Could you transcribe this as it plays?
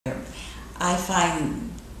I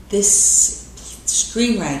find this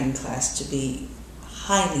screenwriting class to be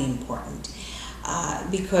highly important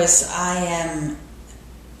because I am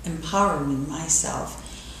empowering myself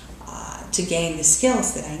to gain the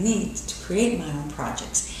skills that I need to create my own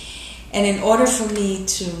projects. And in order for me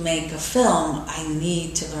to make a film, I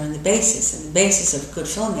need to learn the basis. And the basis of good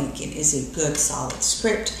filmmaking is a good, solid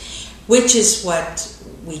script, which is what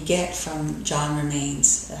we get from John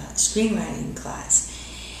Romain's screenwriting class.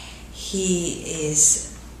 He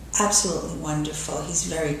is absolutely wonderful. He's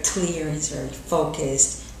very clear, he's very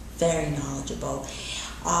focused, very knowledgeable.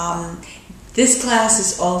 This class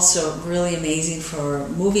is also really amazing for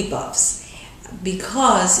movie buffs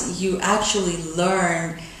because you actually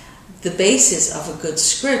learn the basis of a good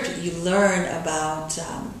script. You learn about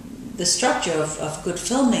the structure of good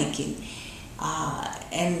filmmaking.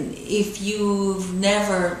 And if you've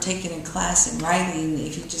never taken a class in writing,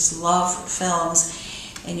 if you just love films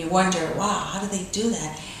and you wonder, wow, how do they do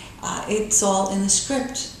that? It's all in the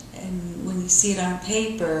script. And when you see it on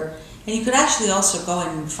paper, and you could actually also go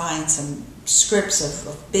and find some scripts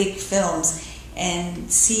of big films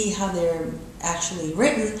and see how they're actually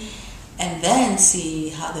written, and then see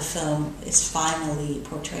how the film is finally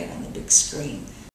portrayed on the big screen.